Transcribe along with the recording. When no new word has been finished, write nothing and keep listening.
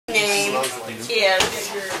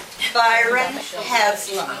is Byron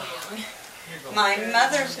Haslam. My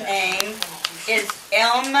mother's name is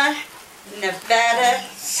Elma Nevada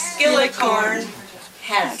Skillicorn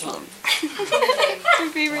Haslam.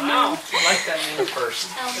 Your favorite name? Wow, you like that name first.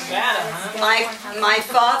 Nevada, huh? My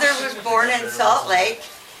father was born in Salt Lake,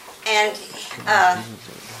 and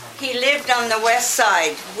he lived on the west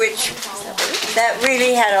side, which that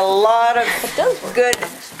really had a lot of good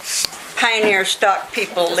pioneer stock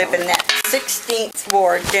people live in that 16th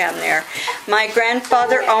ward down there. My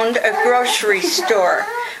grandfather owned a grocery store,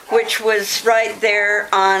 which was right there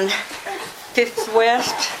on 5th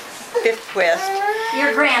West.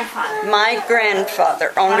 Your grandfather? My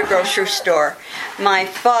grandfather owned a grocery store. My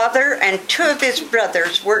father and two of his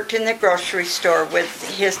brothers worked in the grocery store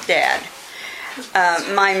with his dad.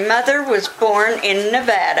 My mother was born in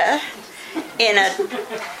Nevada, in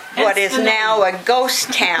what is now a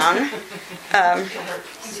ghost town.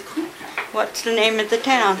 What's the name of the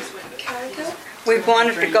town? We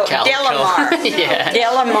wanted to go Delamar. Yeah.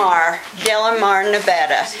 Delamar,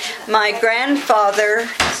 Nevada. My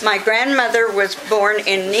grandmother was born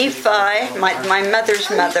in Nephi, my mother's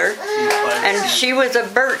mother, and she was a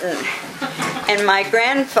Burton. And my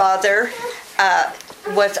grandfather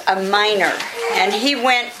was a miner, and he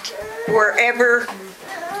went wherever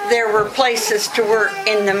there were places to work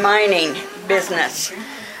in the mining business.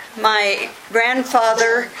 My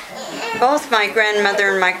grandfather, both my grandmother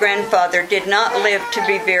and my grandfather did not live to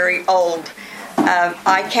be very old.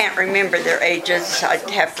 I can't remember their ages. I'd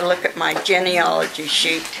have to look at my genealogy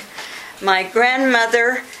sheet. My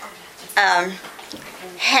grandmother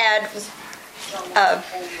had a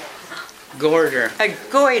goiter.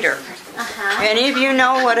 Any of you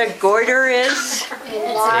know what a goiter is?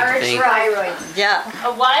 Large thyroid. Yeah.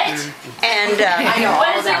 A what? And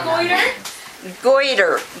What is a goiter?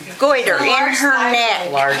 goiter in her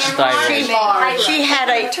neck. Large thyroid. She had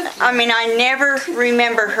I never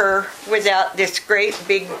remember her without this great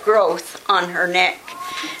big growth on her neck.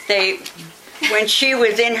 When she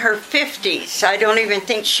was in her 50s, I don't even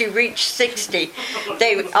think she reached 60,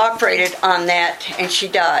 they operated on that and she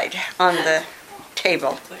died on the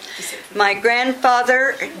table. My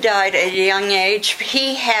grandfather died at a young age.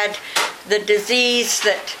 He had the disease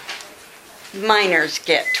that miners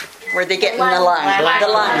get, where they get in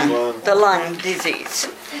the lung disease.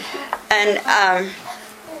 And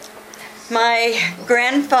my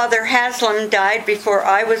grandfather Haslam died before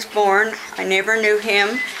I was born. I never knew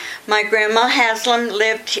him. My grandma Haslam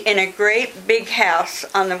lived in a great big house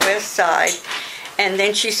on the west side, and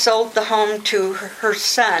then she sold the home to her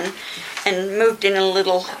son and moved in a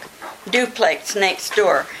little duplex next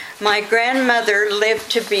door. My grandmother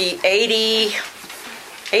lived to be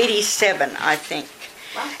 87, I think.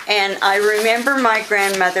 And I remember my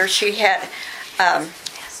grandmother, she had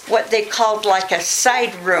what they called like a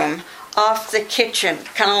side room off the kitchen,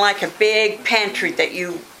 kind of like a big pantry that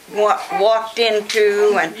you walked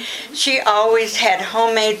into, and she always had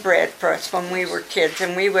homemade bread for us when we were kids,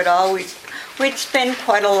 and we'd spend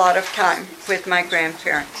quite a lot of time with my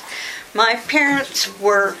grandparents. My parents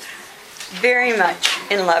were very much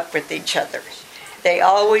in love with each other. They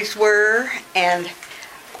always were, and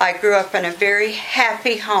I grew up in a very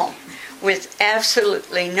happy home with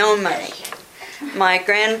absolutely no money.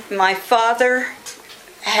 My father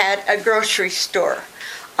had a grocery store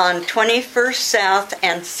on 21st South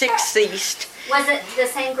and 6th East. Was it the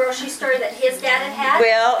same grocery store that his dad had?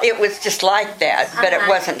 Well, it was just like that, but it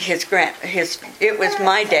wasn't it was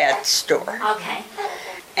my dad's store. Okay.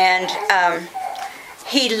 And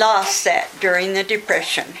he lost that during the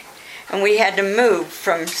Depression. And we had to move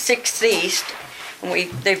from 6th East, and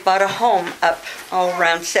they bought a home up all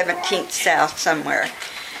around 17th South somewhere.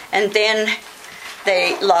 And then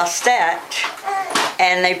they lost that,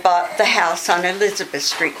 and they bought the house on Elizabeth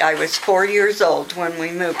Street. I was 4 years old when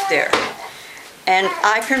we moved there. And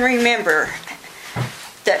I can remember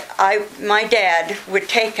that my dad would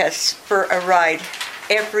take us for a ride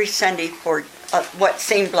every Sunday for what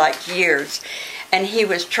seemed like years. And he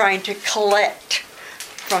was trying to collect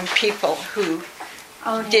from people who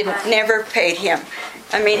never paid him.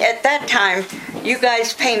 I mean, at that time, you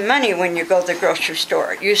guys pay money when you go to the grocery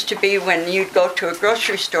store. It used to be when you'd go to a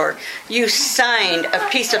grocery store, you signed a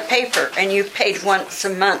piece of paper and you paid once a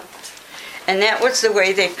month. And that was the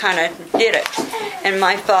way they kind of did it. And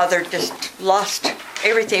my father just lost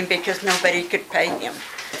everything because nobody could pay him.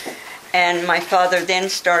 And my father then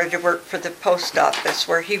started to work for the post office,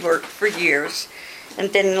 where he worked for years.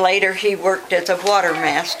 And then later he worked as a water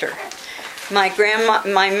master. My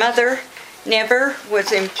mother never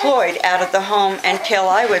was employed out of the home until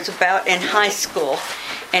I was about in high school.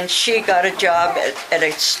 and she got a job at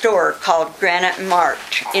a store called Granite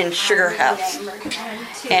Mart in Sugar House.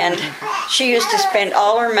 And she used to spend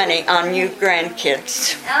all her money on you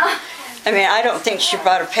grandkids. I mean, I don't think she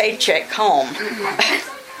brought a paycheck home.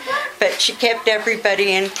 But she kept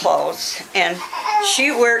everybody in clothes. And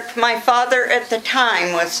she worked, my father at the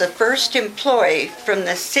time was the first employee from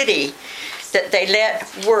the city that they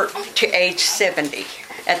let work to age 70.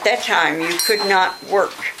 At that time, you could not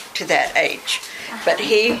work to that age. But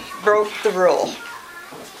he broke the rule.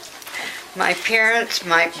 My parents,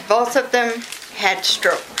 both of them had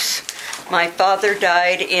strokes. My father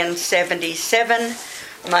died in 77.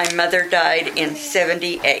 My mother died in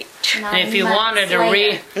 78. And if you wanted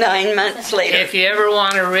to 9 months later. If you ever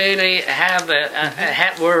want to really have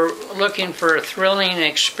we're looking for a thrilling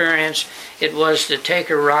experience, it was to take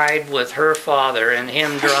a ride with her father and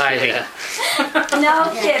him driving.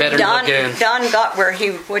 No kidding. Don got where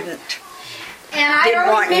he wouldn't. And I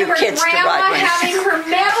remember Grandma having her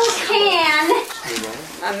metal can.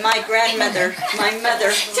 My grandmother, my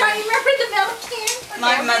mother. Don't you remember the metal can?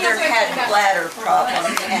 My mother had bladder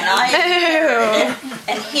problems, and I inherited it,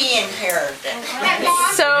 and he inherited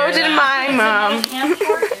it. So did my mom.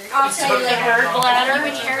 I'll tell you later. Bladder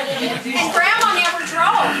inherited it. And Grandma never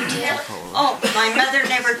drove. Oh, my mother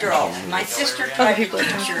never drove. My sister tried to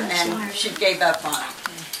teach her, and she gave up on it.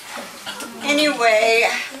 Anyway,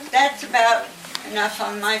 that's about enough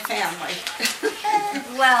on my family.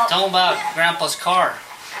 Well, Tell them about Grandpa's car.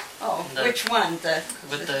 Oh, which one?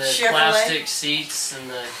 With the Chevrolet? plastic seats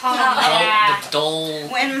and the Dole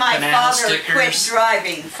When my banana father stickers. quit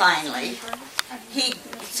driving finally, he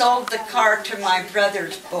sold the car to my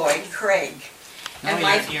brother's boy, Craig. No,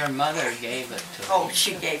 your mother gave it to him. Oh,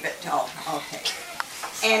 she gave it to him. Okay.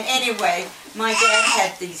 And anyway, my dad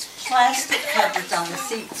had these plastic covers on the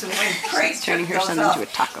seats, and when Craig turning her took son those into a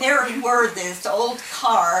off, taco. there were this old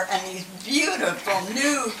car and these beautiful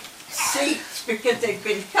new seats because they've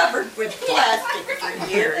been covered with plastic for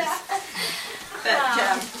years.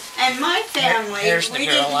 But and my family, we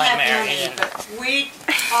didn't have money, but we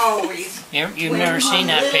always. You've never seen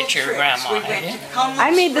that picture of Grandma, have you?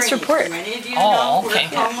 I made this report. Do any of you Oh, know okay.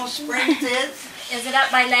 where Como Springs is? is it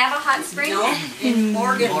up by Lava Hot Springs? No, in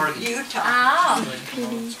Morgan, Utah. Oh.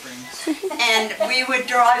 And we would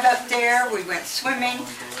drive up there, we went swimming.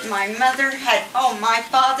 My mother had, my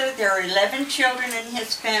father, there are 11 children in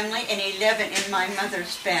his family and 11 in my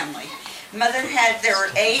mother's family. There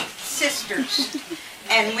were 8 sisters.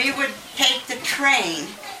 And we would take the train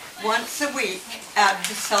once a week out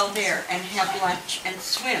to Salt Air and have lunch and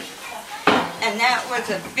swim. And that was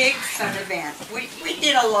a big fun event. We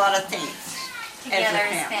did a lot of things Together as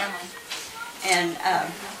a as family. family.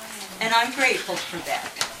 And I'm grateful for that.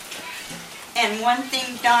 And one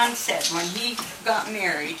thing Don said when he got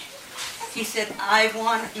married, he said, I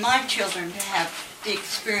want my children to have the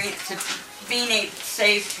experience of being able to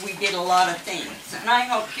say we did a lot of things. And I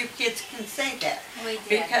hope you kids can say that. We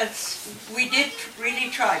did. Because we did really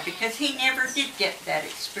try, because he never did get that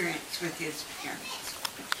experience with his parents.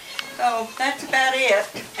 So that's about it.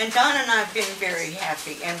 And Don and I have been very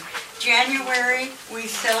happy. In January, we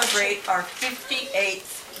celebrate our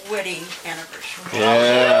 58th wedding anniversary.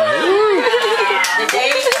 Yeah. The day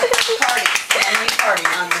of the party, family party,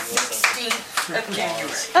 on the 16th of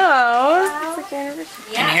January. Oh.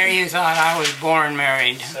 And here you thought I was born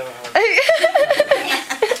married.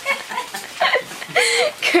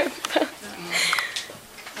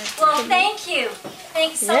 Well, thank you.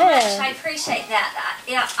 Thanks so much. I appreciate that.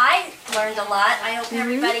 I learned a lot. I hope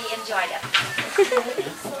everybody enjoyed it.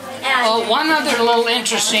 Oh, one other little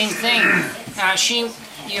interesting thing.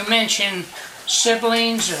 You mentioned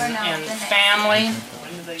siblings and family.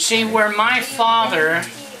 See, where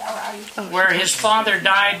his father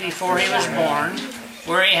died before he was born,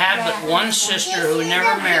 where he had but one sister who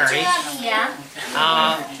never married,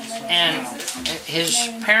 and his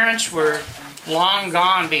parents were long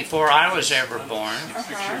gone before I was ever born.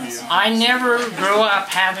 I never grew up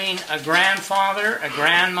having a grandfather, a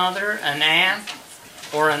grandmother, an aunt,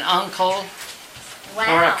 or an uncle,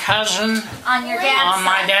 or a cousin on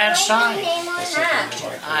my dad's side.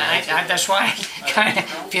 That's why I kind of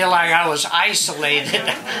feel like I was isolated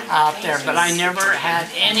out there, but I never had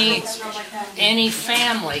any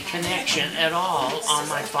family connection at all on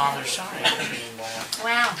my father's side.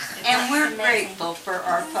 Wow. And we're grateful for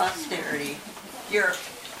our posterity. You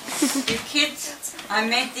kids, I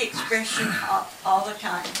make the expression all the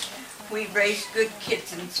time. We raise good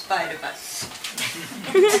kids in spite of us.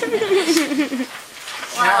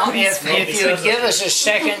 Well, if you would give us a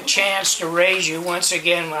second chance to raise you once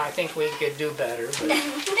again, well, I think we could do better. But.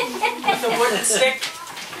 With a wooden stick?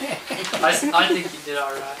 I think you did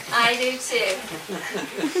all right. I do too.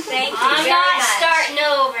 Thank you I'm very not much. starting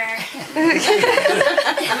over.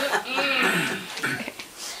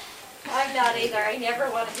 I'm not either. I never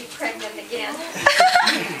want to be pregnant again.